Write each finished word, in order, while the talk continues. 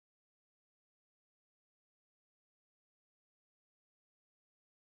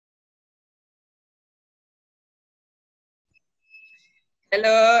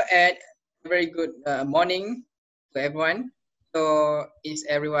Hello and very good morning to everyone. So is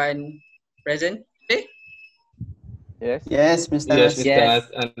everyone present today? Yes. Yes, Mr. Yes, Anas. Mr. Anas, Yes.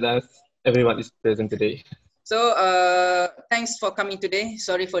 and everyone is present today. So thanks for coming today.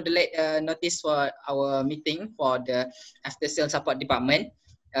 Sorry for the late notice for our meeting for the after sales support department.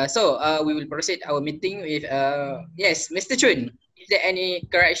 We will proceed our meeting with yes, Mr. Chun. Is there any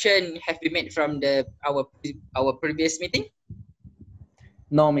correction have been made from our previous meeting?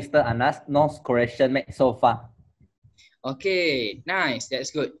 No, Mr. Anas, no correction made so far. Okay, nice. That's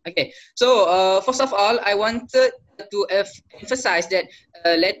good. Okay, so first of all, I wanted to emphasize that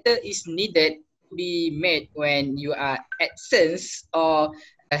a letter is needed to be made when you are absent or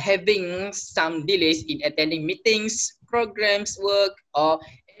having some delays in attending meetings, programs, work, or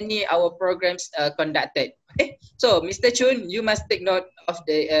any our programs conducted. Okay, so Mr. Chun, you must take note of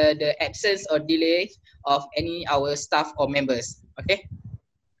the absence or delay of any our staff or members. Okay.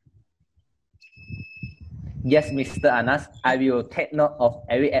 Yes, Mr. Anas, I will take note of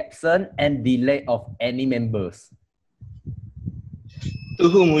every absence and delay of any members. To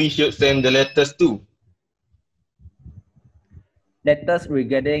whom we should send the letters to? Letters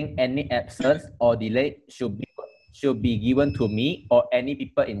regarding any absence or delay should be given to me or any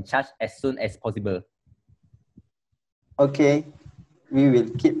people in charge as soon as possible. Okay, we will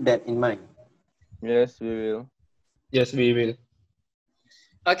keep that in mind. Yes, we will. Yes, we will.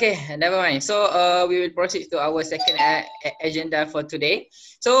 Okay, never mind. So we will proceed to our second agenda for today.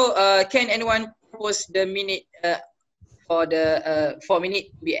 So can anyone propose the minute for the 4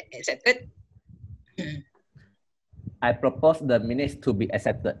 minute to be accepted? I propose the minutes to be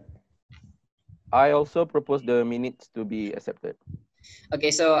accepted. I also propose the minutes to be accepted.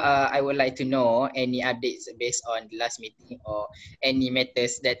 Okay, so I would like to know any updates based on the last meeting or any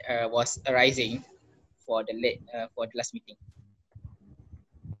matters that was arising for the last meeting.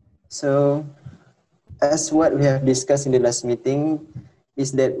 So, as what we have discussed in the last meeting,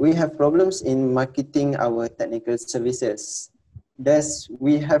 is that we have problems in marketing our technical services. Thus,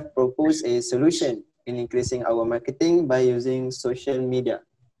 we have proposed a solution in increasing our marketing by using social media.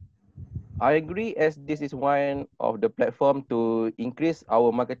 I agree, as this is one of the platform to increase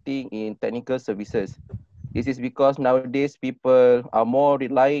our marketing in technical services. This is because nowadays people are more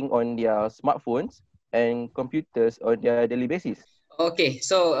relying on their smartphones and computers on their daily basis. Okay,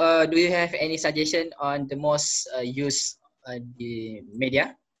 so do you have any suggestion on the most used the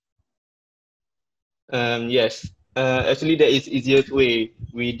media? Yes. Actually, there is easiest way.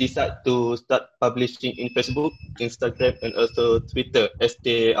 We decide to start publishing in Facebook, Instagram, and also Twitter, as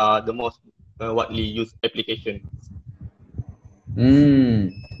they are the most widely used application.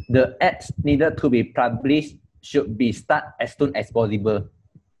 The ads needed to be published should be start as soon as possible.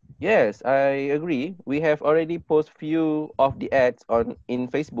 Yes, I agree. We have already posted few of the ads in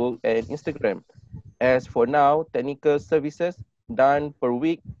Facebook and Instagram. As for now, technical services done per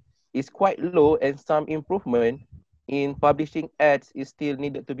week is quite low, and some improvement in publishing ads is still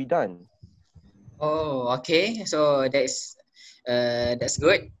needed to be done. Oh, okay. So that's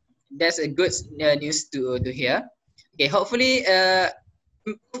good. That's a good news to hear. Okay, hopefully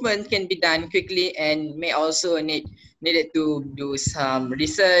improvement can be done quickly and may also needed to do some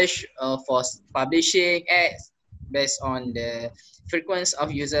research for publishing ads based on the frequency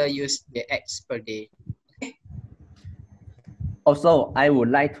of user use the ads per day. Also, I would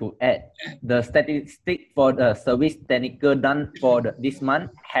like to add the statistic for the service technical done for this month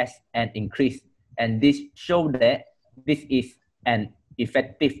has an increase, and this show that this is an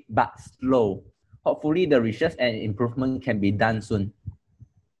effective but slow. Hopefully, the research and improvement can be done soon.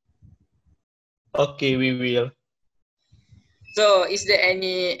 Okay, we will. So is there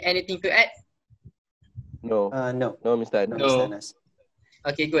anything to add? No, No, Mr. no, Adnan. Mr. No. Anas.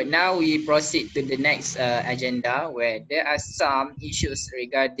 Okay, good. Now we proceed to the next agenda where there are some issues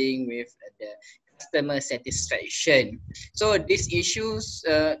regarding with the customer satisfaction. So these issues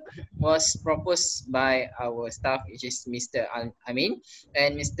was proposed by our staff, which is Mr. Amin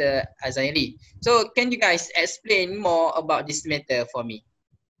and Mr. Azaili. So can you guys explain more about this matter for me?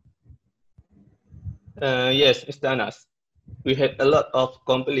 Yes, Mr. Anas. We had a lot of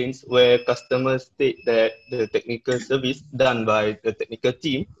complaints where customers state that the technical service done by the technical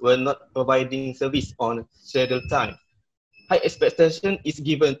team were not providing service on scheduled time. High expectation is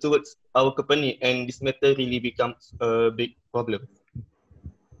given towards our company, and this matter really becomes a big problem.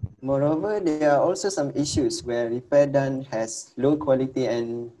 Moreover, there are also some issues where repair done has low quality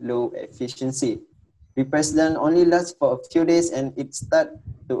and low efficiency. Repairs done only last for a few days and it start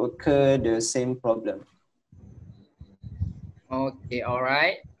to occur the same problem. Okay, all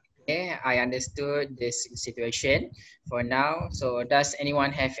right. Okay, I understood this situation for now. So does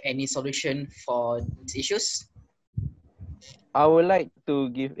anyone have any solution for these issues? I would like to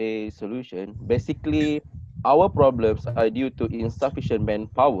give a solution. Basically, our problems are due to insufficient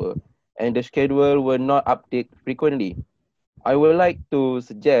manpower and the schedule will not update frequently. I would like to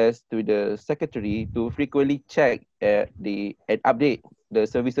suggest to the secretary to frequently check and update the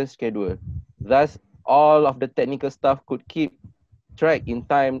services schedule. Thus, all of the technical staff could keep track in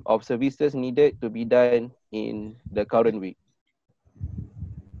time of services needed to be done in the current week.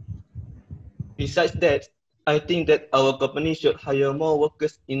 Besides that, I think that our company should hire more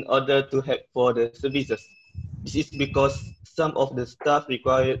workers in order to help for the services. This is because some of the staff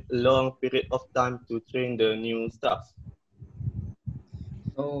require a long period of time to train the new staff.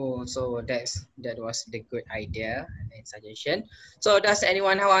 Oh, so that was the good idea and suggestion. So does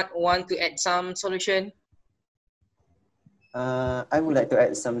anyone want to add some solution? I would like to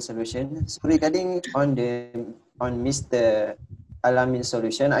add some solution. So regarding on Mr. Alamin's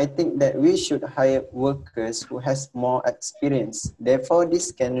solution, I think that we should hire workers who has more experience. Therefore,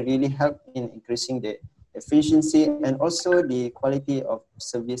 this can really help in increasing the efficiency and also the quality of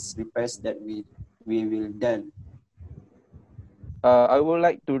service repairs that we will done. I would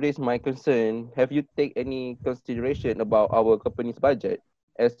like to raise my concern. Have you take any consideration about our company's budget,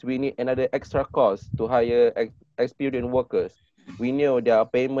 as we need another extra cost to hire experienced workers? We know their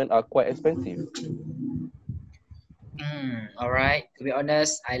payment are quite expensive. All right. To be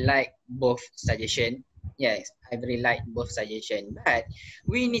honest, I like both suggestion. Yes, I really like both suggestion. But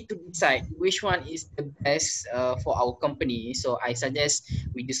we need to decide which one is the best for our company. So I suggest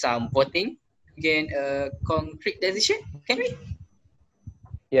we do some voting to gain a concrete decision. Can we?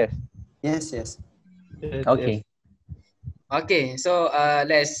 Yes. Yes, yes. Yes. Okay. Okay. So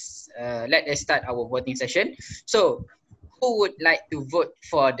let us start our voting session. So who would like to vote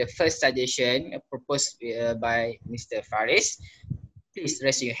for the first suggestion proposed by Mr. Faris? Please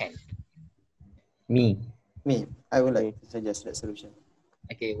raise your hand. Me. Me, I would like Me. to suggest that solution.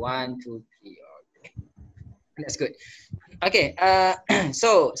 Okay, 1, 2, 3. Okay. That's good. Okay.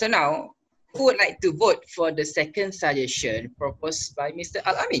 So now, who would like to vote for the second suggestion proposed by Mr.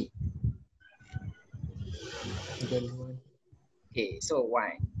 Al Amin? Okay, so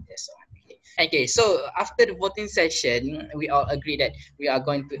one. That's one. Okay, so after the voting session, we all agree that we are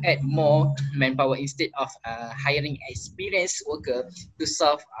going to add more manpower instead of hiring experienced worker to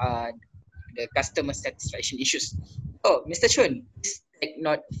solve the customer satisfaction issues. Oh, Mr. Chun, please take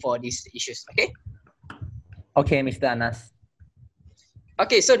note for these issues. Okay. Okay, Mr. Anas.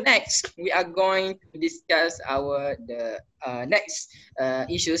 Okay, so next we are going to discuss the next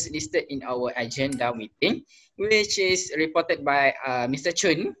issues listed in our agenda meeting, which is reported by Mr.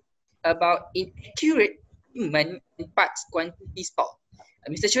 Chun about inaccurate human and parts quantity stock.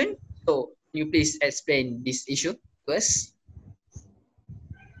 Mr. Chun, so can you please explain this issue first?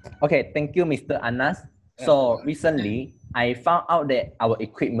 Okay, thank you, Mr. Anas. So recently, I found out that our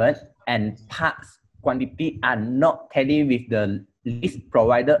equipment and parts quantity are not tallied with the list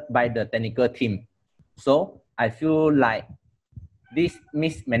provided by the technical team. So I feel like this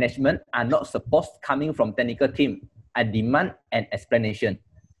mismanagement are not supposed coming from technical team. I demand an explanation.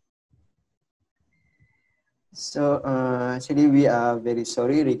 So actually, we are very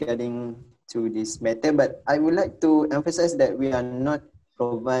sorry regarding to this matter, but I would like to emphasize that we are not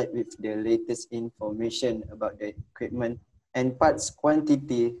provide with the latest information about the equipment and parts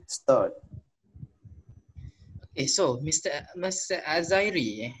quantity stored. Okay, so Mr.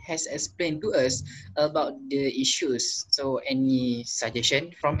 Azairi has explained to us about the issues. So any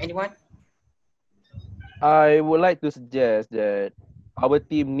suggestion from anyone? I would like to suggest that our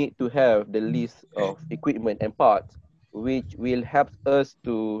team need to have the list of equipment and parts, which will help us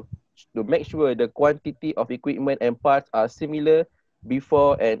to make sure the quantity of equipment and parts are similar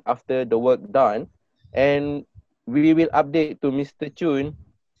before and after the work done, and we will update to Mr. Chun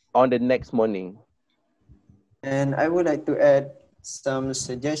on the next morning. And I would like to add some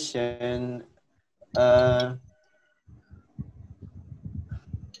suggestion. Uh,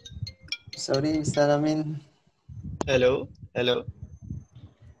 Sorry, Mr. Amin. Hello. Hello.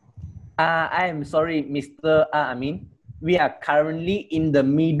 I am sorry, Mr. Amin. We are currently in the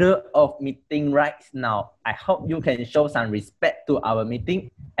middle of meeting right now. I hope you can show some respect to our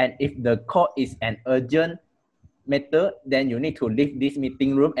meeting. And if the call is an urgent matter, then you need to leave this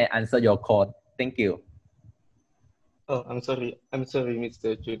meeting room and answer your call. Thank you. Oh, I'm sorry. I'm sorry,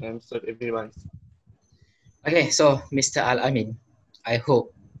 Mr. Jun. I'm sorry, everyone. Okay, so Mr. Al Amin, I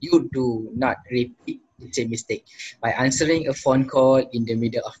hope you do not repeat the same mistake by answering a phone call in the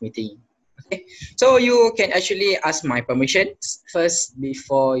middle of meeting. Okay, so you can actually ask my permission first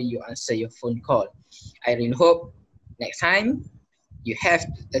before you answer your phone call. I really hope next time you have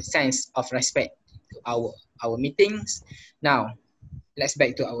a sense of respect to our meetings. Now, let's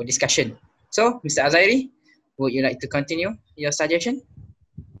back to our discussion. So, Mr. Azairi, would you like to continue your suggestion?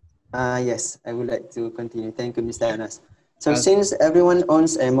 Yes, I would like to continue. Thank you, Mr. Anas. So Okay. since everyone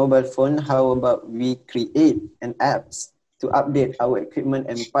owns a mobile phone, how about we create an apps to update our equipment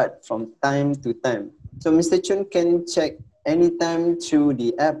and part from time to time? So Mr. Chun can check anytime through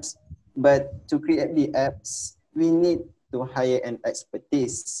the apps, but to create the apps, we need to hire an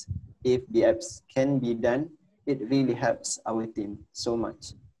expertise. If the apps can be done, it really helps our team so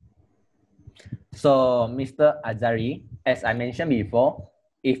much. So, Mr. Azari, as I mentioned before,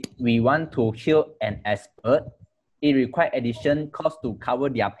 if we want to hire an expert, it requires additional cost to cover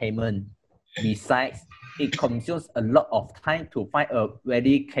their payment. Besides, it consumes a lot of time to find a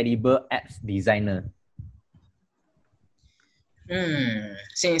very credible apps designer.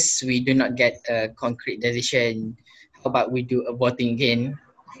 Since we do not get a concrete decision, how about we do a voting again?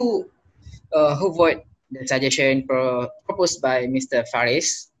 Who vote the suggestion proposed by Mr.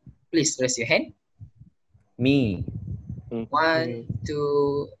 Faris? Please raise your hand. Me. One,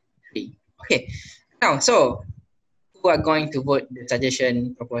 two, three. Okay. Now, so who are going to vote the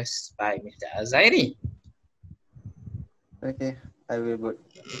suggestion proposed by Mr. Azairi? Okay, I will vote.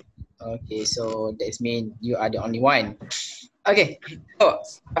 Okay, so that means you are the only one. Okay, so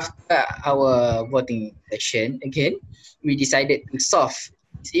after our voting session again, we decided to solve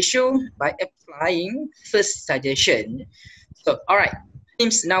this issue by applying first suggestion. So, all right,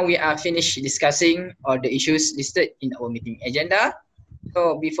 seems now we are finished discussing all the issues listed in our meeting agenda.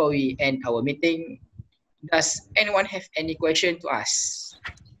 So, before we end our meeting, does anyone have any question to ask?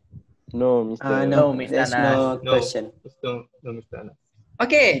 No, Mr. No, No, Mr. there's Anas. no No, question. no, Mr. Anas.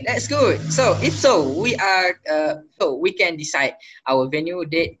 Okay, that's good. So if so, we can decide our venue,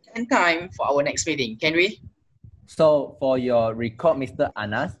 date, and time for our next meeting. Can we? So, for your record, Mr.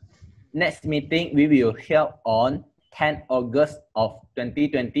 Anas, next meeting we will hold on 10 August of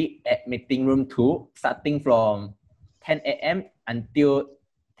 2020 at meeting room 2, starting from 10 a.m. until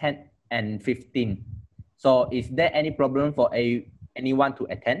 10 and 15. So, is there any problem for anyone to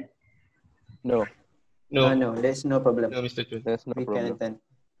attend? No, No, No, there's no problem. no, Mr. Chun. there's no We can problem. attend.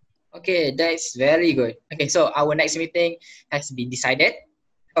 Okay, that's very good. Okay, so our next meeting has been decided.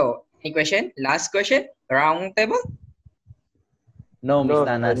 So, any question? Last question? Round table? No, No, Mr.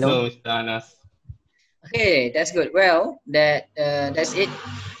 Anas. No. No, Mr. Anas. Okay, that's good. Well, that's it.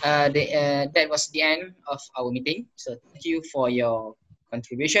 That was the end of our meeting. So thank you for your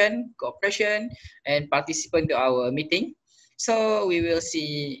contribution, cooperation, and participation to our meeting. So we will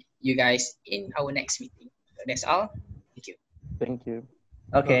see you guys in our next meeting. So that's all. Thank you. thank you.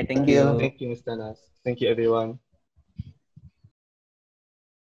 Okay, thank Thank you. you. Thank you, Mr. Anas. Thank you, everyone.